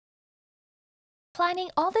Planning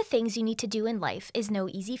all the things you need to do in life is no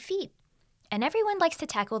easy feat, and everyone likes to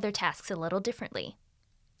tackle their tasks a little differently.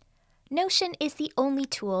 Notion is the only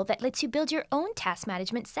tool that lets you build your own task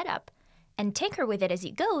management setup and tinker with it as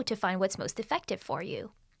you go to find what's most effective for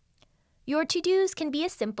you. Your to-dos can be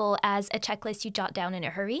as simple as a checklist you jot down in a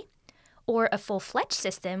hurry, or a full-fledged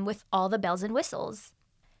system with all the bells and whistles.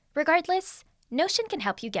 Regardless, Notion can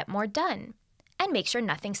help you get more done and make sure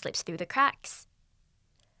nothing slips through the cracks.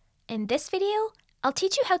 In this video, I'll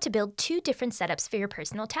teach you how to build two different setups for your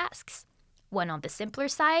personal tasks, one on the simpler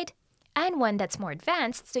side and one that's more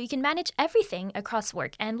advanced so you can manage everything across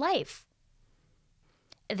work and life.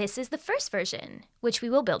 This is the first version, which we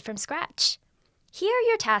will build from scratch. Here,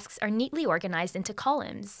 your tasks are neatly organized into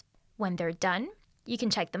columns. When they're done, you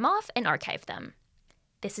can check them off and archive them.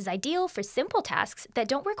 This is ideal for simple tasks that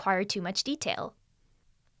don't require too much detail.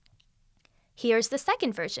 Here's the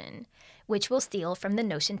second version, which we'll steal from the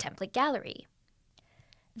Notion template gallery.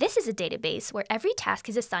 This is a database where every task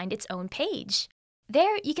is assigned its own page.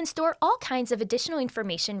 There, you can store all kinds of additional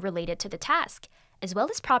information related to the task, as well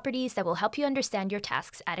as properties that will help you understand your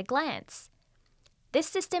tasks at a glance. This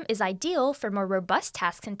system is ideal for more robust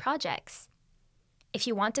tasks and projects. If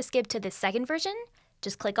you want to skip to this second version,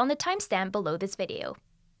 just click on the timestamp below this video.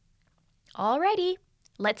 Alrighty,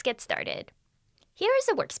 let's get started. Here is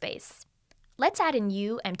a workspace. Let's add a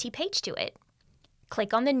new empty page to it.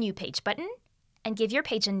 Click on the New Page button and give your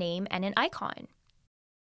page a name and an icon.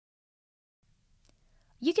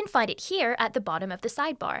 You can find it here at the bottom of the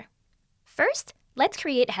sidebar. First, let's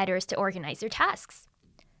create headers to organize your tasks.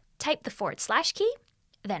 Type the / key,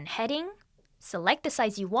 then heading, select the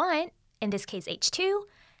size you want, in this case H2,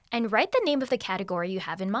 and write the name of the category you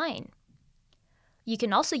have in mind. You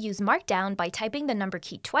can also use Markdown by typing the number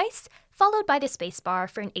key twice, followed by the spacebar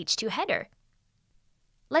for an H2 header.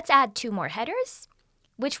 Let's add two more headers,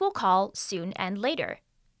 which we'll call Soon and Later.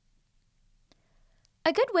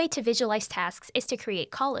 A good way to visualize tasks is to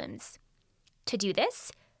create columns. To do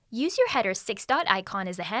this, use your header 6-dot icon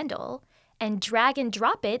as a handle and drag and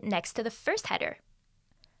drop it next to the first header.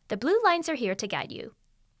 The blue lines are here to guide you.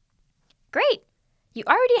 Great! You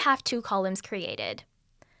already have two columns created.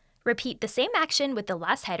 Repeat the same action with the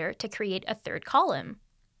last header to create a third column.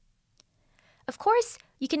 Of course,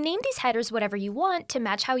 you can name these headers whatever you want to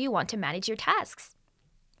match how you want to manage your tasks.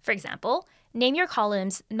 For example, name your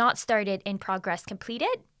columns Not Started, In Progress,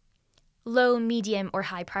 Completed, Low, Medium, or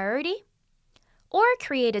High Priority, or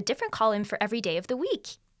create a different column for every day of the week.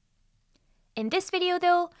 In this video,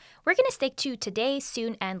 though, we're going to stick to Today,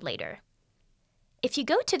 Soon, and Later. If you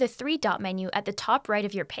go to the 3-dot menu at the top right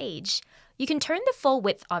of your page, you can turn the full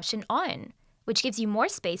width option on, which gives you more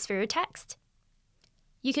space for your text.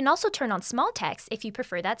 You can also turn on small text if you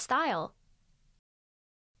prefer that style.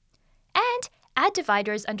 And add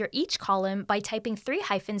dividers under each column by typing 3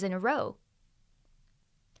 hyphens in a row.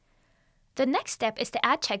 The next step is to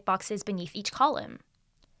add checkboxes beneath each column.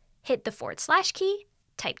 Hit the / key,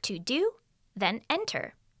 type To Do, then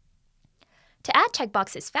Enter. To add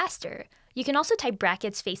checkboxes faster, you can also type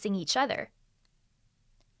brackets facing each other.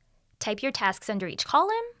 Type your tasks under each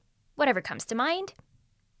column, whatever comes to mind.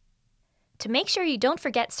 To make sure you don't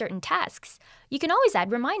forget certain tasks, you can always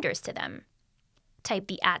add reminders to them. Type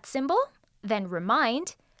the @ symbol, then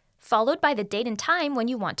Remind, followed by the date and time when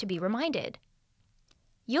you want to be reminded.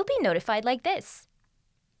 You'll be notified like this.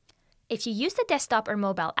 If you use the desktop or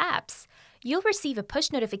mobile apps, you'll receive a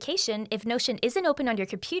push notification if Notion isn't open on your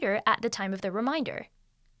computer at the time of the reminder.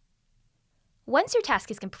 Once your task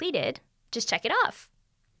is completed, just check it off.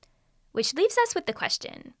 Which leaves us with the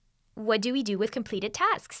question, what do we do with completed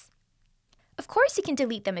tasks? Of course, you can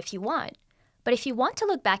delete them if you want, but if you want to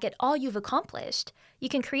look back at all you've accomplished, you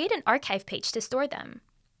can create an archive page to store them.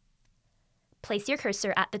 Place your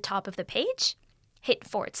cursor at the top of the page, hit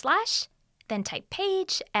 /, then type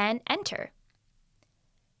Page and Enter.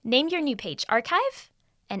 Name your new page Archive,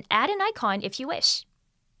 and add an icon if you wish.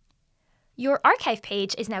 Your archive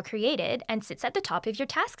page is now created and sits at the top of your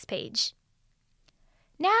tasks page.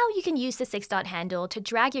 Now you can use the 6-dot handle to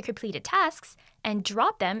drag your completed tasks and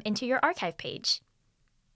drop them into your archive page.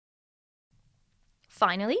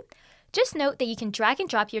 Finally, just note that you can drag and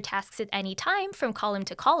drop your tasks at any time from column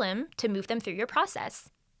to column to move them through your process.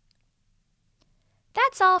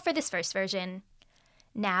 That's all for this first version.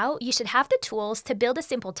 Now you should have the tools to build a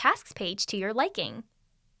simple tasks page to your liking.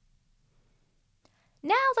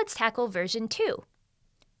 Now let's tackle version 2.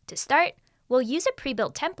 To start, we'll use a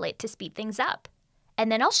pre-built template to speed things up,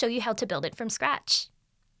 and then I'll show you how to build it from scratch.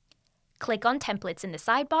 Click on Templates in the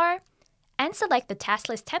sidebar, and select the Task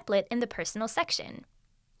List template in the Personal section.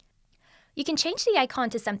 You can change the icon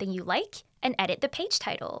to something you like and edit the page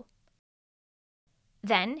title.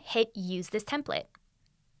 Then hit Use this template.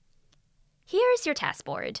 Here's your task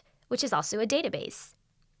board, which is also a database.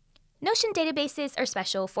 Notion databases are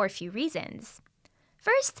special for a few reasons.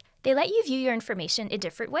 First, they let you view your information in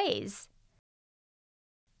different ways.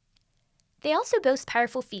 They also boast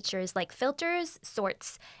powerful features like filters,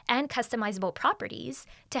 sorts, and customizable properties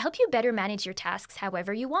to help you better manage your tasks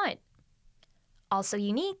however you want. Also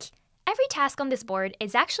unique, every task on this board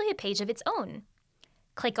is actually a page of its own.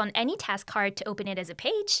 Click on any task card to open it as a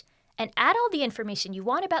page, and add all the information you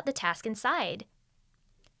want about the task inside.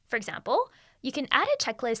 For example, you can add a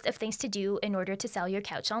checklist of things to do in order to sell your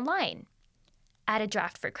couch online, add a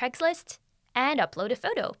draft for Craigslist, and upload a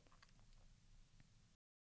photo.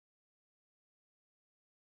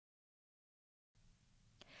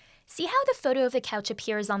 See how the photo of the couch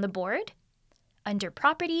appears on the board? Under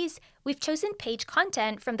Properties, we've chosen Page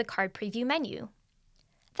Content from the Card Preview menu.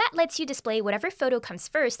 That lets you display whatever photo comes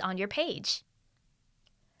first on your page.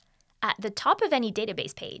 At the top of any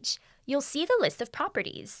database page, you'll see the list of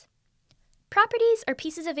properties. Properties are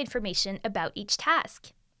pieces of information about each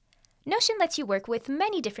task. Notion lets you work with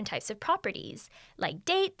many different types of properties, like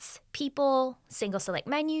dates, people, single select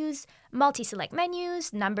menus, multi-select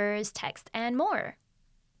menus, numbers, text, and more.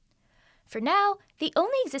 For now, the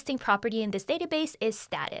only existing property in this database is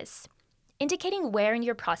status, indicating where in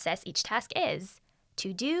your process each task is: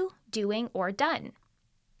 to do, doing, or done.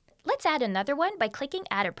 Let's add another one by clicking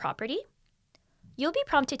Add a Property. You'll be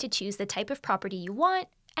prompted to choose the type of property you want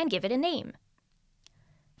and give it a name.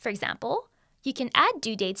 For example, you can add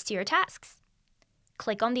due dates to your tasks.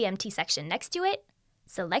 Click on the empty section next to it,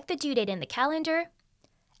 select the due date in the calendar,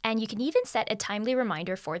 and you can even set a timely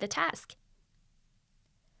reminder for the task.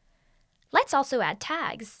 Let's also add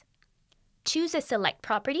tags. Choose a select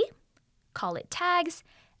property, call it Tags,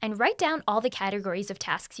 and write down all the categories of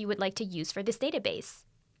tasks you would like to use for this database.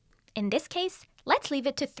 In this case, let's leave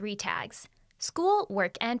it to 3 tags: school,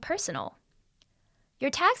 work, and personal. Your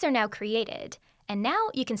tags are now created, and now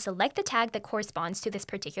you can select the tag that corresponds to this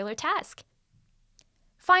particular task.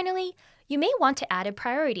 Finally, you may want to add a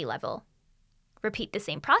priority level. Repeat the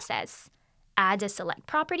same process. Add a select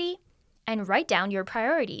property, and write down your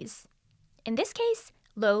priorities. In this case,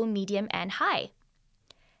 low, medium, and high.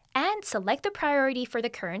 And select the priority for the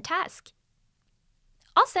current task.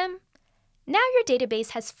 Awesome! Now your database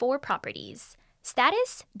has 4 properties: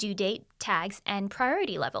 status, due date, tags, and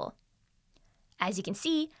priority level. As you can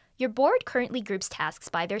see, your board currently groups tasks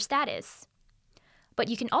by their status. But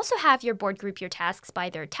you can also have your board group your tasks by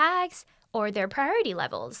their tags or their priority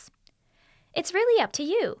levels. It's really up to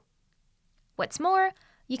you. What's more,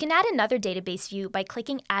 you can add another database view by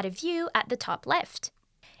clicking Add a View at the top left.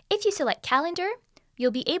 If you select Calendar,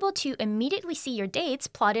 you'll be able to immediately see your dates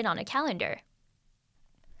plotted on a calendar.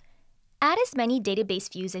 Add as many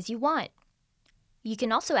database views as you want. You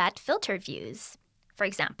can also add filtered views. For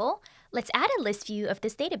example, let's add a list view of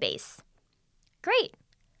this database. Great!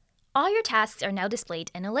 All your tasks are now displayed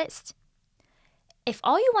in a list. If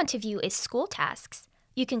all you want to view is school tasks,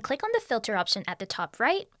 you can click on the filter option at the top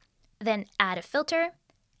right, then add a filter,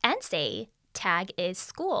 and say Tag is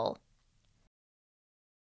School.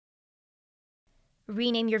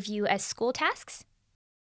 Rename your view as School Tasks.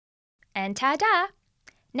 And ta-da!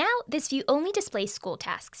 Now this view only displays school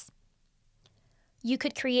tasks. You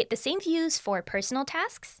could create the same views for personal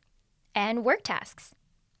tasks and work tasks.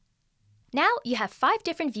 Now you have 5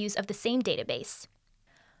 different views of the same database.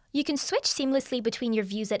 You can switch seamlessly between your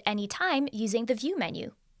views at any time using the View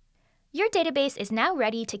menu. Your database is now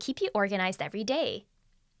ready to keep you organized every day.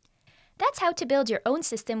 That's how to build your own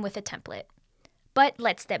system with a template. But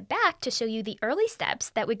let's step back to show you the early steps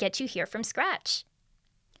that would get you here from scratch.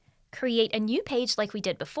 Create a new page like we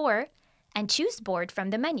did before, and choose Board from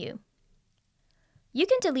the menu. You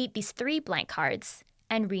can delete these 3 blank cards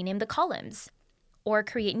and rename the columns, or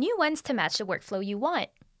create new ones to match the workflow you want.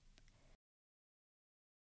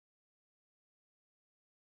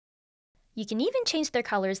 You can even change their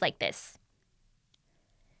colors like this.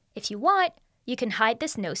 If you want, you can hide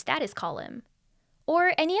this No Status column,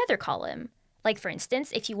 or any other column, like for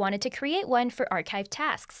instance if you wanted to create one for archived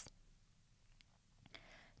tasks.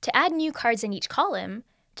 To add new cards in each column,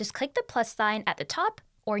 just click the plus sign at the top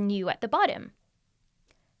or New at the bottom.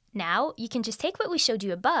 Now you can just take what we showed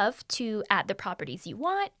you above to add the properties you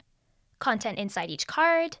want, content inside each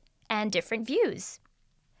card, and different views.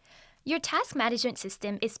 Your task management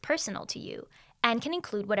system is personal to you and can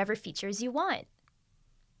include whatever features you want.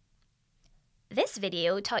 This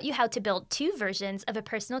video taught you how to build 2 versions of a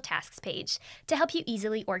personal tasks page to help you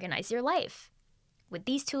easily organize your life. With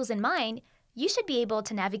these tools in mind, you should be able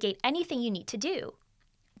to navigate anything you need to do.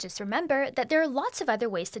 Just remember that there are lots of other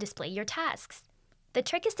ways to display your tasks. The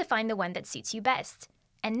trick is to find the one that suits you best,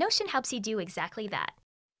 and Notion helps you do exactly that.